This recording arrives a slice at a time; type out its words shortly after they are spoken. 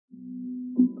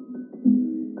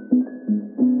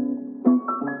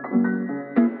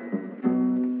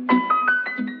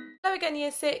10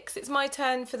 Year 6. It's my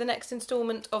turn for the next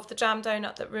instalment of The Jam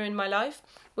Donut That Ruined My Life.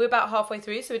 We're about halfway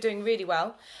through, so we're doing really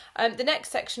well. The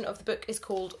next section of the book is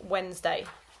called Wednesday.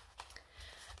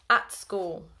 At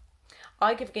school,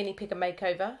 I give a guinea pig a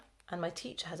makeover and my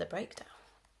teacher has a breakdown.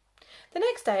 The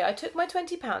next day I took my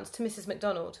 £20 to Mrs.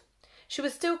 McDonald. She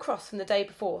was still cross from the day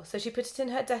before, so she put it in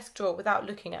her desk drawer without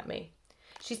looking at me.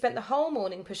 She spent the whole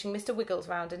morning pushing Mr. Wiggles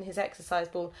round in his exercise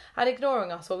ball and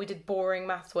ignoring us while we did boring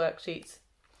maths worksheets.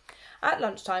 At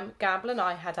lunchtime, Gamble and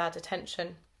I had our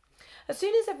detention. As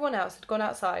soon as everyone else had gone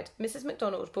outside, Mrs.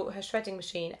 McDonald brought her shredding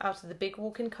machine out of the big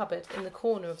walk-in cupboard in the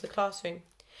corner of the classroom.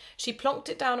 She plonked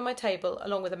it down on my table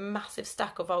along with a massive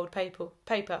stack of old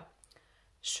paper.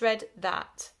 "Shred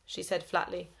that," she said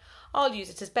flatly. "I'll use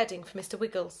it as bedding for Mr.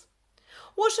 Wiggles."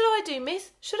 "What should I do,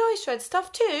 miss? Should I shred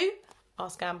stuff too?"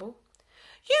 asked Gamble.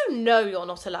 "You know you're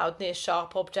not allowed near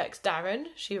sharp objects, Darren,"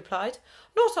 she replied.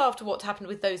 "Not after what happened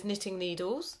with those knitting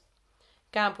needles."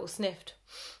 Gamble sniffed.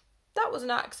 "That was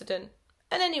an accident.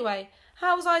 And anyway,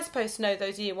 how was I supposed to know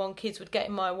those Year 1 kids would get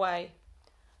in my way?"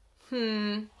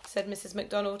 Said Mrs.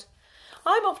 McDonald.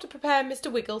 "I'm off to prepare Mr.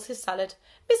 Wiggles his salad.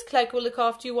 Miss Clegg will look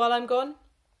after you while I'm gone."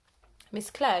 Miss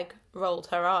Clegg rolled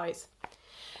her eyes.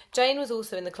 Jane was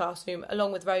also in the classroom,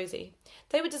 along with Rosie.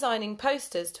 They were designing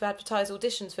posters to advertise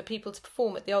auditions for people to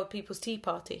perform at the Old People's Tea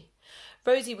Party.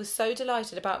 Rosie was so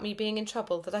delighted about me being in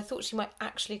trouble that I thought she might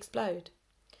actually explode.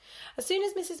 As soon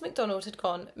as Mrs. McDonald had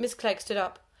gone, Miss Clegg stood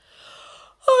up.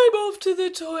 "I'm off to the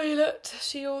toilet,"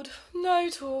 she yawed. "No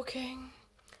talking."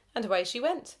 And away she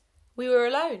went. We were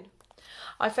alone.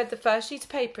 I fed the first sheet of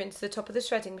paper into the top of the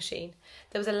shredding machine.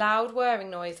 There was a loud whirring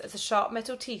noise as the sharp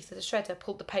metal teeth of the shredder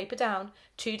pulled the paper down,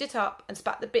 chewed it up, and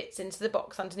spat the bits into the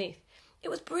box underneath. It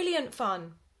was brilliant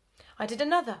fun. I did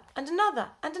another, and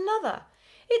another, and another.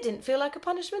 It didn't feel like a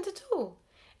punishment at all.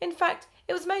 In fact,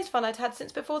 it was the most fun I'd had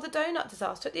since before the donut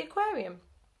disaster at the aquarium.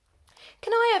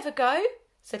 "Can I ever go?"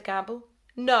 said Gamble.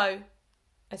 "No,"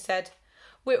 I said.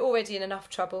 "We're already in enough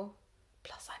trouble.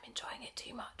 Plus I'm enjoying it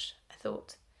too much," I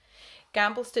thought.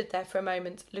 Gamble stood there for a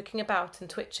moment, looking about and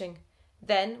twitching.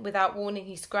 Then, without warning,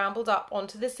 he scrambled up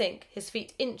onto the sink, his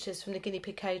feet inches from the guinea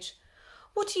pig cage.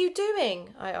 "What are you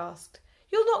doing?" I asked.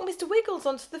 "You'll knock Mr. Wiggles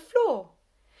onto the floor."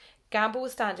 Gamble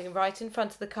was standing right in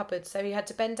front of the cupboard, so he had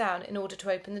to bend down in order to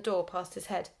open the door past his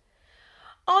head.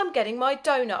 "I'm getting my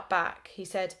donut back," he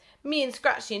said. "Me and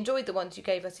Scratchy enjoyed the ones you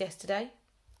gave us yesterday."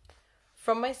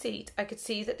 From my seat, I could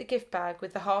see that the gift bag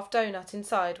with the half donut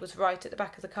inside was right at the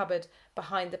back of the cupboard,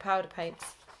 behind the powder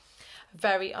paints. A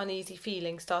very uneasy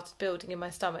feeling started building in my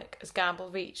stomach as Gamble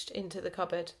reached into the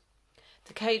cupboard.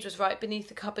 The cage was right beneath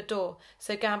the cupboard door,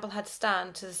 so Gamble had to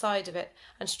stand to the side of it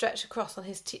and stretch across on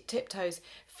his tiptoes,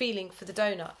 feeling for the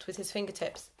donut with his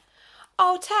fingertips.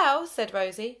 "I'll tell," said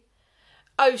Rosie.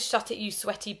 "Oh, shut it, you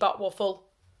sweaty butt waffle,"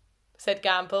 said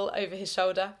Gamble over his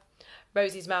shoulder.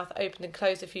 Rosie's mouth opened and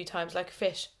closed a few times like a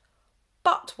fish.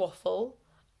 Butt waffle?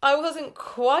 I wasn't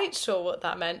quite sure what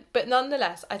that meant, but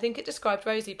nonetheless I think it described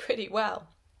Rosie pretty well.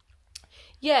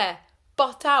 "Yeah,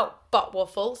 butt out, butt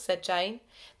waffle," said Jane.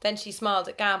 Then she smiled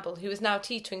at Gamble, who was now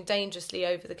teetering dangerously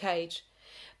over the cage.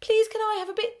 "Please can I have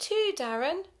a bit too,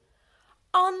 Darren?"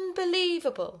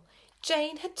 Unbelievable!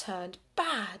 Jane had turned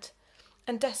bad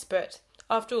and desperate.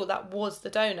 After all, that was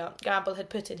the donut Gamble had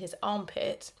put in his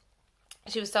armpit.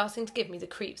 She was starting to give me the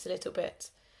creeps a little bit.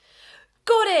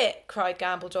 "Got it!" cried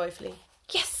Gamble joyfully.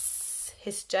 "Yes!"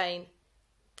 hissed Jane.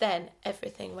 Then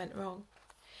everything went wrong.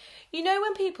 You know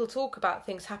when people talk about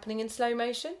things happening in slow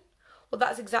motion? Well,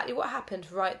 that's exactly what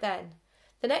happened right then.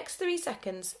 The next 3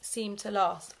 seconds seemed to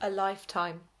last a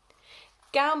lifetime.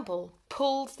 Gamble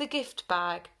pulled the gift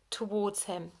bag towards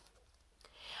him,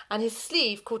 and his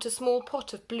sleeve caught a small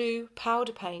pot of blue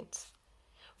powder paint,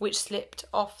 which slipped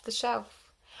off the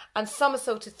shelf and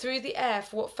somersaulted through the air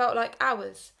for what felt like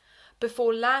hours,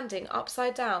 before landing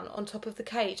upside down on top of the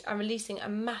cage and releasing a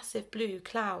massive blue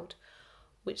cloud,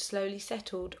 which slowly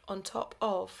settled on top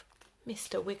of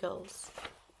Mr. Wiggles.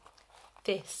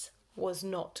 This was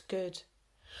not good.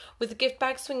 With the gift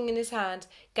bag swinging in his hand,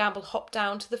 Gamble hopped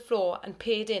down to the floor and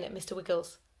peered in at Mr.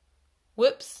 Wiggles.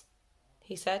 "Whoops,"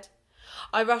 he said.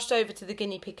 I rushed over to the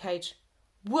guinea pig cage.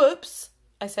 "Whoops,"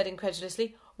 I said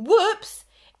incredulously. "Whoops!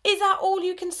 Is that all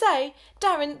you can say?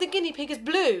 Darren, the guinea pig is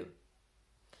blue."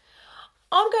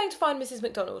 "I'm going to find Mrs.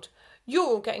 McDonald. You're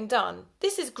all getting done.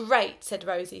 This is great," said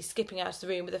Rosie, skipping out of the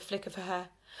room with a flick of her hair.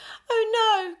 "Oh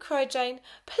no," cried Jane.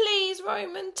 "Please,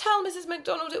 Roman, tell Mrs.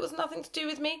 McDonald it was nothing to do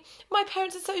with me. My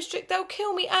parents are so strict they'll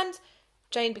kill me and—"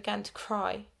 Jane began to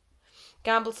cry.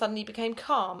 Gamble suddenly became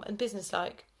calm and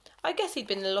businesslike. I guess he'd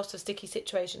been in a lot of sticky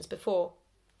situations before.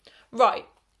 "Right,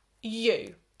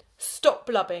 you, stop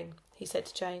blubbing," he said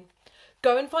to Jane.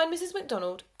 Go and find Mrs.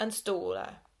 McDonald and stall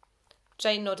her.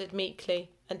 Jane nodded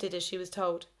meekly and did as she was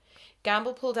told.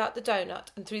 Gamble pulled out the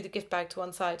doughnut and threw the gift bag to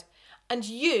one side. And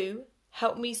you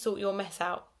help me sort your mess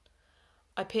out.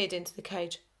 I peered into the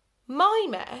cage. My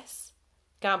mess?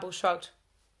 Gamble shrugged.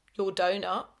 Your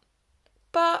doughnut.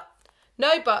 But...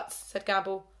 No buts, said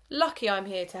Gamble. Lucky I'm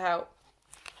here to help.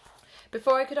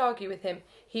 Before I could argue with him,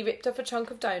 he ripped off a chunk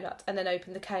of doughnut and then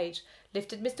opened the cage,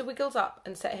 lifted Mr. Wiggles up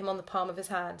and set him on the palm of his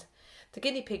hand. The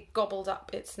guinea pig gobbled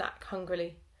up its snack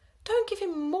hungrily. Don't give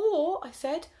him more, I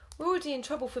said. We're already in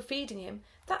trouble for feeding him.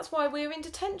 That's why we're in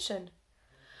detention.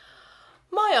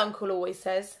 My uncle always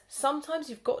says, sometimes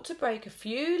you've got to break a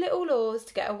few little laws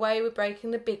to get away with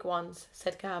breaking the big ones,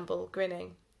 said Gamble,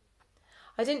 grinning.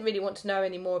 I didn't really want to know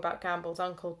any more about Gamble's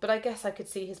uncle, but I guess I could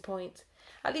see his point.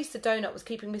 At least the doughnut was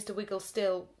keeping Mr. Wiggles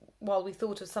still while we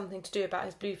thought of something to do about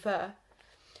his blue fur.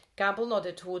 Gamble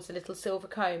nodded towards the little silver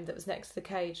comb that was next to the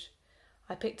cage.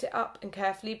 I picked it up and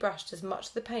carefully brushed as much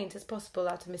of the paint as possible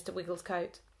out of Mr. Wiggles'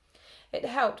 coat. It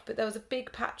helped, but there was a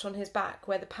big patch on his back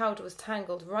where the powder was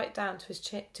tangled right down to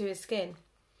his skin.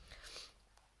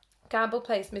 Gamble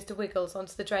placed Mr. Wiggles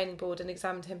onto the draining board and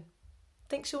examined him.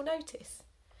 Thinks you'll notice?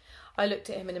 I looked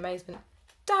at him in amazement.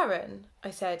 Darren,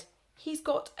 I said, he's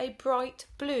got a bright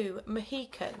blue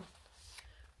Mohican.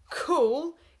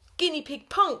 Cool. Guinea pig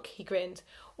punk, he grinned.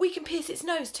 We can pierce its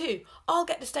nose too. I'll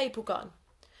get the staple gun.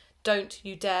 Don't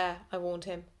you dare, I warned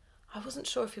him. I wasn't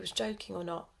sure if he was joking or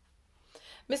not.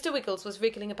 Mr. Wiggles was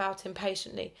wriggling about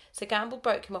impatiently, so Gamble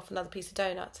broke him off another piece of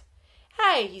doughnut.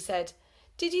 Hey, he said,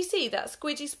 did you see that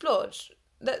Squidgy Splodge?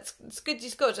 That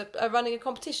Squidgy Squodge are running a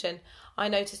competition? I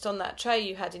noticed on that tray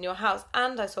you had in your house,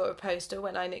 and I saw a poster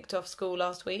when I nicked off school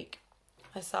last week.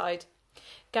 I sighed.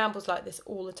 Gamble's like this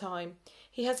all the time.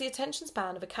 He has the attention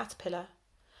span of a caterpillar.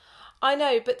 I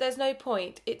know, but there's no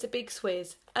point. It's a big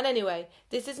swizz. And anyway,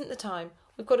 this isn't the time.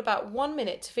 We've got about 1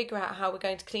 minute to figure out how we're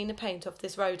going to clean the paint off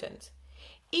this rodent.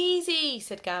 Easy,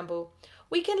 said Gamble.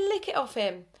 We can lick it off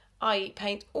him. I eat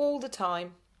paint all the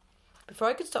time. Before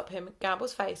I could stop him,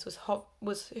 Gamble's face was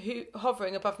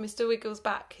hovering above Mr. Wiggles'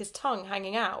 back, his tongue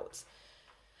hanging out.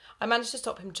 I managed to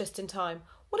stop him just in time.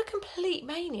 What a complete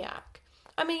maniac.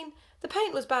 I mean, the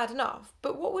paint was bad enough,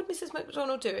 but what would Mrs.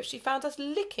 McDonald do if she found us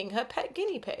licking her pet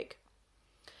guinea pig?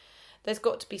 There's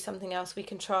got to be something else we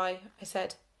can try, I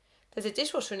said. There's a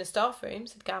dishwasher in the staff room,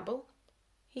 said Gamble.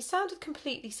 He sounded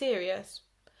completely serious.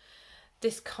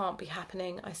 This can't be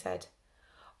happening, I said.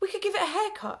 We could give it a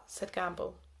haircut, said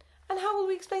Gamble. And how will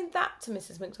we explain that to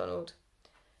Mrs. McDonald?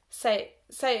 Say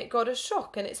it got a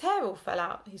shock and its hair all fell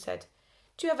out, he said.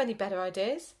 Do you have any better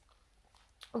ideas?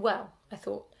 Well, I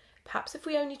thought, perhaps if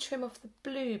we only trim off the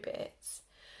blue bits.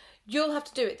 You'll have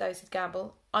to do it though, said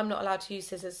Gamble. I'm not allowed to use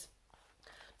scissors.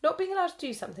 Not being allowed to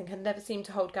do something had never seemed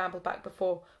to hold Gamble back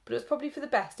before, but it was probably for the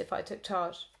best if I took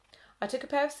charge. I took a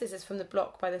pair of scissors from the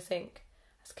block by the sink.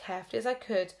 As carefully as I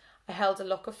could, I held a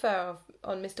lock of fur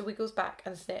on Mr. Wiggles' back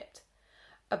and snipped.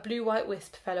 A blue-white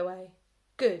wisp fell away.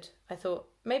 Good, I thought.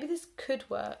 Maybe this could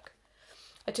work.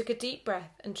 I took a deep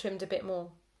breath and trimmed a bit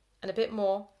more, and a bit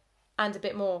more, and a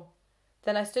bit more.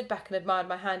 Then I stood back and admired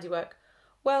my handiwork.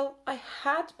 Well, I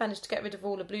had managed to get rid of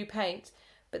all the blue paint,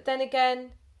 but then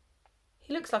again...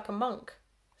 He looks like a monk,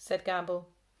 said Gamble.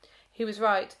 He was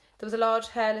right. There was a large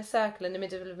hairless circle in the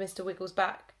middle of Mr. Wiggles'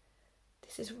 back.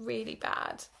 This is really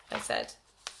bad, I said.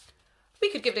 We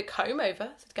could give it a comb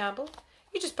over, said Gamble.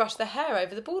 You just brush the hair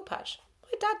over the bald patch.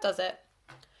 My dad does it.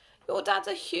 Your dad's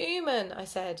a human, I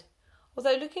said.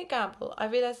 Although looking at Gamble, I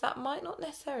realised that might not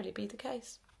necessarily be the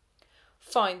case.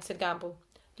 Fine, said Gamble.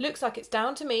 Looks like it's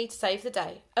down to me to save the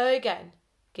day. Again.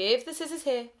 Give the scissors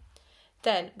here.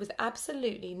 Then, with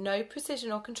absolutely no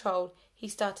precision or control, he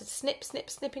started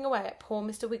snipping away at poor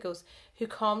Mr. Wiggles, who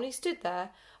calmly stood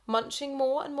there, munching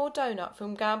more and more doughnut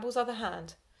from Gamble's other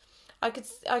hand. I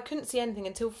couldn't see anything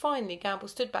until finally Gamble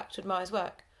stood back to admire his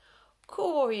work.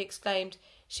 Caw, he exclaimed.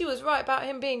 She was right about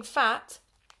him being fat.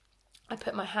 I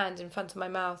put my hand in front of my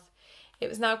mouth. It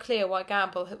was now clear why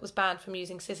Gamble was banned from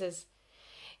using scissors.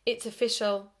 It's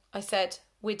official, I said.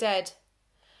 We're dead.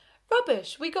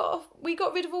 Rubbish! We got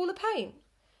rid of all the paint.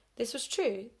 This was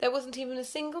true. There wasn't even a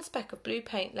single speck of blue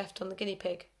paint left on the guinea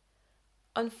pig.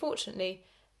 Unfortunately,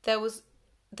 there was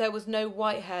no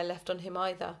white hair left on him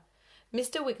either.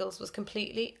 Mr. Wiggles was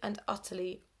completely and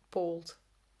utterly bald.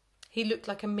 He looked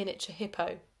like a miniature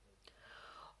hippo.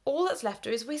 All that's left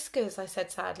are his whiskers, I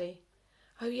said sadly.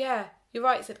 Oh yeah, you're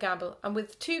right, said Gamble, and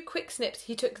with 2 quick snips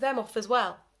he took them off as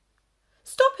well.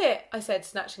 Stop it, I said,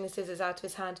 snatching the scissors out of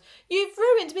his hand. You've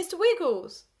ruined Mr.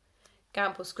 Wiggles.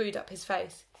 Gamble screwed up his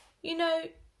face. You know,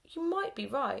 you might be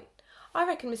right. I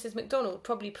reckon Mrs. McDonald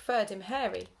probably preferred him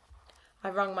hairy. I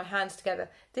wrung my hands together.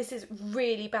 This is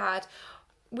really bad.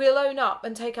 We'll own up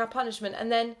and take our punishment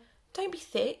and then... Don't be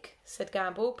thick, said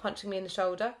Gamble, punching me in the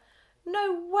shoulder.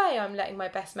 No way I'm letting my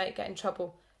best mate get in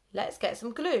trouble. Let's get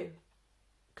some glue.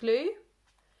 Glue?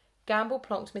 Gamble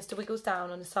plonked Mr. Wiggles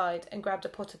down on his side and grabbed a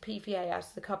pot of PVA out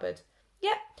of the cupboard.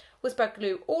 Yep, we'll spread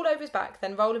glue all over his back,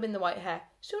 then roll him in the white hair.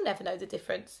 She'll never know the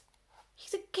difference.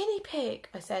 He's a guinea pig,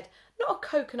 I said, not a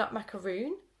coconut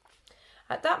macaroon.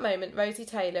 At that moment, Rosie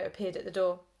Taylor appeared at the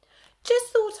door.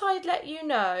 Just thought I'd let you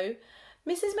know.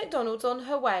 Mrs. McDonald's on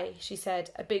her way, she said,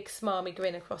 a big smarmy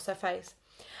grin across her face.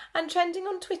 And trending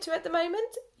on Twitter at the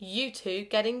moment, you two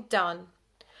getting done.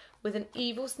 With an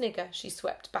evil snigger, she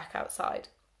swept back outside.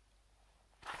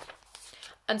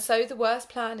 And so the worst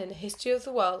plan in the history of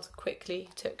the world quickly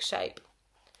took shape.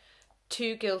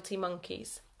 2 guilty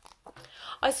monkeys.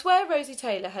 I swear Rosie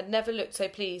Taylor had never looked so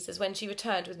pleased as when she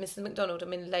returned with Mrs. McDonald a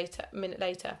minute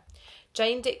later.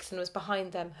 Jane Dixon was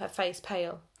behind them, her face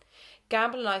pale.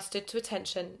 Gamble and I stood to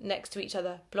attention, next to each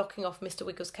other, blocking off Mr.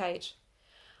 Wiggles' cage.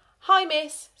 Hi,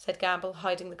 miss, said Gamble,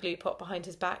 hiding the glue pot behind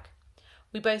his back.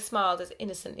 We both smiled as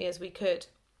innocently as we could.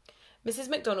 Mrs.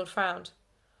 McDonald frowned.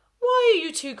 Why are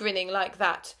you two grinning like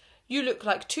that? You look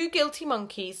like 2 guilty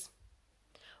monkeys.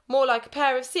 More like a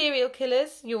pair of serial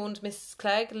killers, yawned Mrs.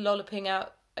 Clegg, lolloping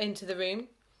out into the room.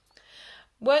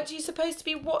 Weren't you supposed to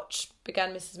be watched?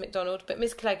 Began Mrs. McDonald, but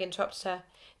Miss Clegg interrupted her.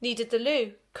 Needed the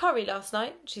loo. Curry last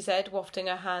night, she said, wafting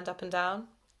her hand up and down.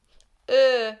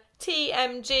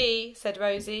 TMG, said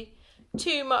Rosie.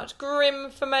 Too much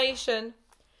grimformation.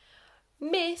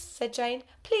 Miss, said Jane,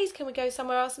 please can we go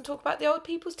somewhere else and talk about the old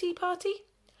people's tea party?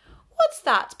 What's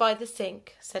that by the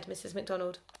sink? Said Mrs.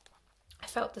 McDonald. I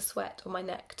felt the sweat on my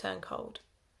neck turn cold.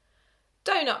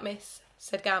 Donut, miss,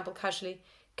 said Gamble casually.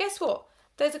 Guess what?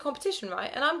 There's a competition,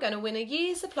 right? And I'm going to win a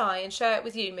year's supply and share it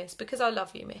with you, miss, because I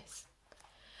love you, miss.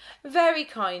 Very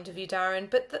kind of you, Darren,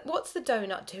 but what's the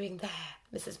donut doing there?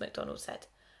 Mrs. McDonald said.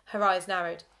 Her eyes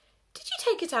narrowed. Did you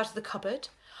take it out of the cupboard?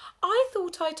 I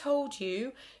thought I told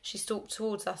you. She stalked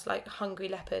towards us like a hungry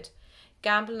leopard.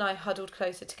 Gamble and I huddled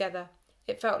closer together.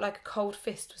 It felt like a cold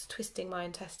fist was twisting my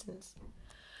intestines.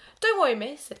 Don't worry,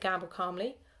 miss, said Gamble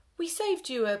calmly. We saved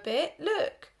you a bit.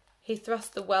 Look. He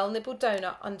thrust the well-nibbled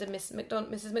donut under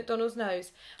Mrs. McDonald's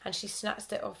nose, and she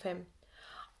snatched it off him.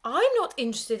 I'm not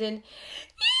interested in...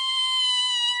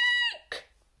 Eek!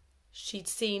 She'd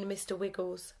seen Mr.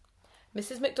 Wiggles.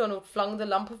 Mrs. McDonald flung the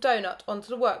lump of donut onto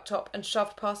the worktop and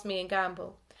shoved past me and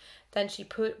Gamble. Then she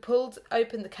pulled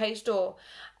open the cage door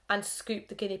and scooped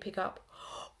the guinea pig up.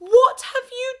 What have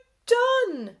you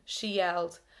done? She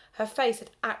yelled. Her face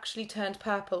had actually turned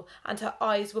purple and her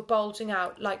eyes were bulging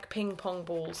out like ping-pong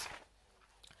balls.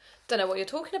 Don't know what you're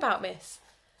talking about, miss,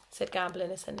 said Gamble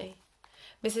innocently.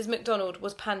 Mrs. McDonald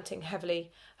was panting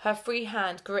heavily. Her free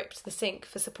hand gripped the sink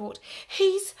for support.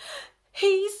 He's...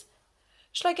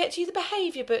 Shall I get you the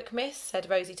behaviour book, miss? Said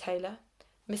Rosie Taylor.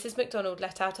 Mrs. McDonald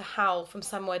let out a howl from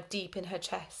somewhere deep in her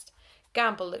chest.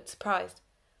 Gamble looked surprised.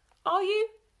 Are you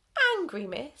angry,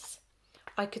 miss?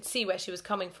 I could see where she was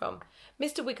coming from.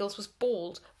 Mr. Wiggles was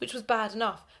bald, which was bad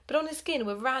enough, but on his skin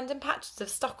were random patches of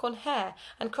stuck-on hair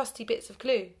and crusty bits of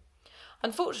glue.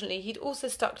 Unfortunately, he'd also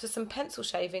stuck to some pencil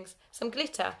shavings, some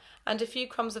glitter, and a few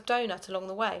crumbs of donut along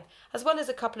the way, as well as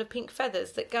a couple of pink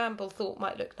feathers that Gamble thought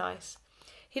might look nice.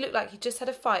 He looked like he'd just had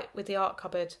a fight with the art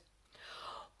cupboard.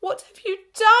 What have you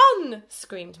done?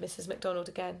 Screamed Mrs. McDonald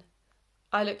again.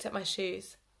 I looked at my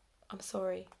shoes. I'm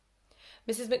sorry.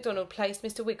 Mrs. McDonald placed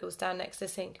Mr. Wiggles down next to the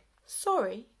sink.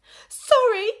 Sorry?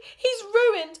 Sorry? He's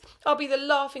ruined. I'll be the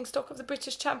laughing stock of the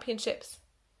British Championships.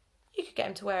 You could get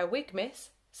him to wear a wig,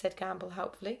 miss, said Gamble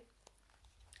helpfully.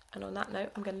 And on that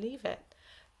note, I'm going to leave it.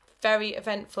 Very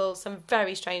eventful, some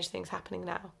very strange things happening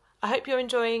now. I hope you're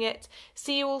enjoying it.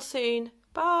 See you all soon.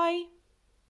 Bye.